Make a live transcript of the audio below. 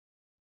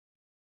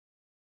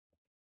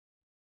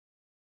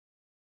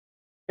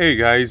Hey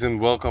guys,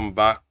 and welcome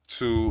back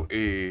to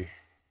a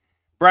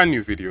brand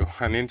new video.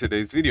 And in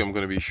today's video I'm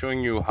going to be showing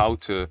you how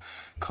to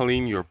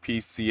clean your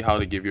PC, how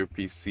to give your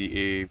PC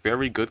a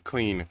very good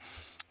clean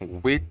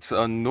with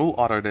no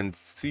other than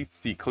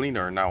CC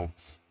Cleaner. Now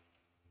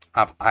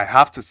I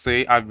have to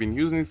say I've been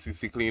using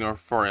CC Cleaner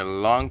for a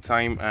long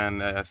time,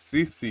 and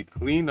CC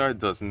Cleaner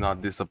does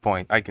not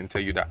disappoint. I can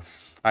tell you that.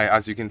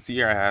 As you can see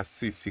here, I have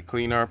CC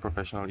Cleaner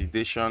Professional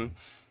Edition.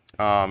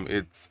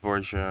 It's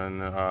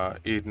version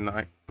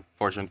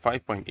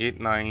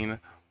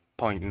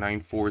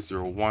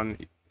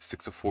 5.89.9401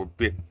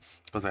 64-bit,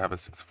 because I have a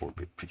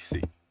 64-bit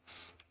PC.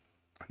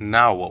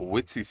 Now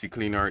with CC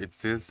Cleaner, it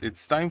says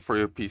it's time for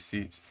your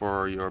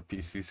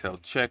PC's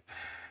health check.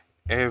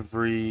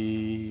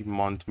 Every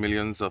month,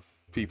 millions of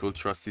people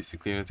trust CC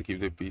Cleaner to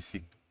keep their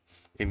PC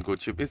in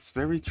good shape. It's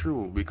very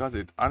true, because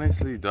it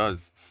honestly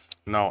does.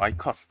 Now I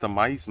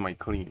customize my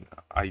clean.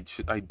 I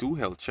do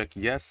health check,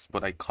 yes,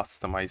 but I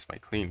customize my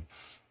clean,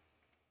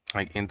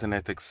 like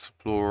Internet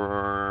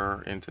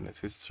Explorer, Internet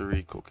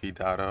History, cookie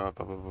data,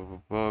 blah, blah, blah,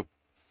 blah, blah,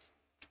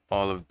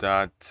 all of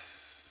that.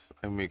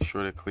 I make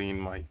sure to clean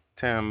my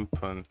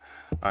temp and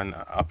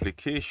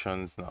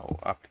applications. Now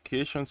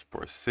applications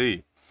per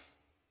se,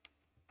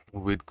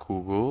 with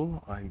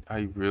Google,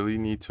 I really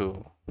need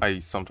to,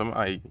 sometimes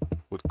I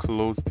would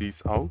close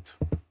these out.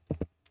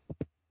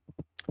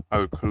 I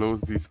would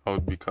close these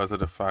out because of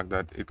the fact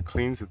that it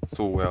cleans it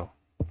so well.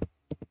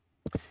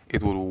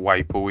 It will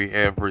wipe away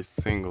every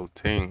single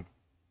thing,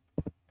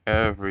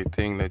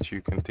 everything that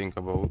you can think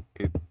about.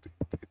 It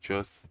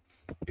just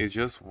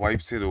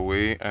wipes it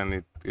away,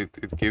 and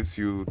it gives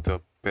you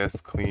the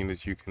best clean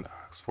that you can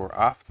ask for.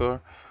 After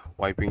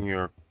wiping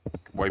your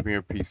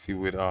PC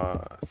with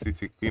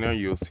CC Cleaner,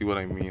 you'll see what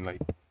I mean.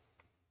 Like,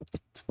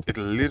 it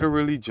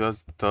literally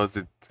just does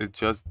it. It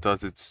just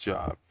does its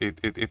job.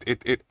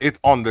 It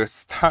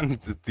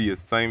understands the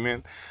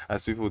assignment,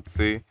 as people would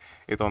say.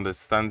 It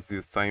understands the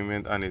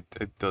assignment, and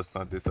it does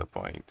not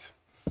disappoint.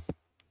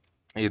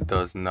 It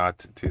does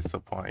not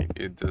disappoint.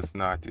 It does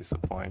not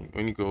disappoint.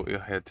 When you go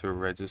ahead to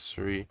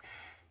registry,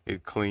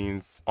 it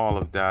cleans all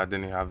of that.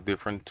 Then you have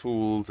different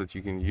tools that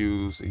you can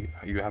use.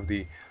 You have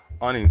the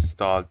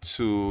uninstall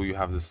tool, you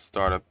have the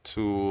startup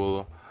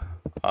tool,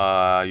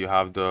 you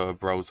have the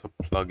browser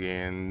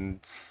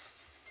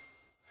plugins,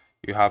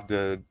 you have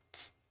the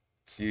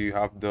you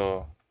have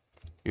the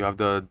you have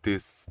the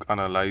disk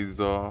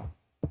analyzer,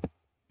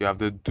 you have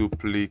the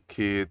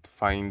duplicate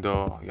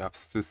finder, you have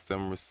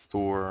system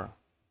restore,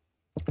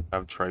 you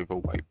have driver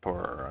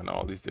wiper, and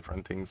all these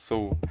different things.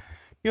 So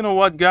you know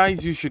what,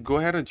 guys, you should go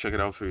ahead and check it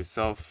out for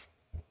yourself.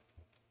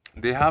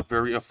 They have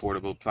very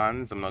affordable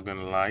plans, I'm not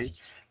gonna lie.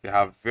 They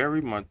have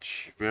very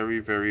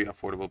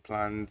affordable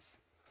plans.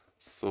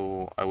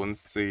 So I wouldn't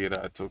say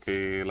that,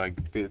 okay, like,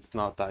 it's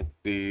not that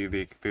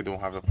they don't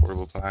have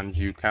affordable plans.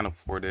 You can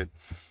afford it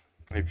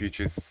if you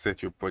just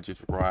set your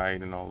budget right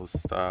and all the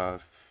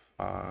stuff.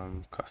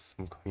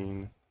 Custom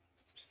clean,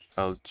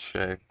 health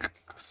check,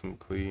 custom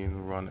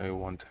clean, run a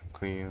one-time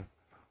clean,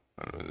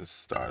 and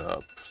start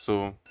up.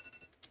 So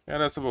yeah,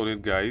 that's about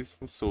it, guys.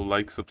 So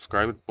like,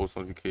 subscribe, post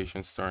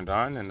notifications turned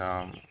on, and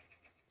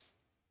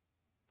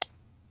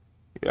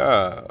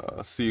yeah,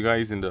 I'll see you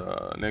guys in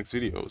the next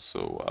video.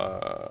 So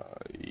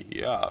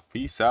yeah,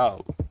 peace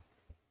out.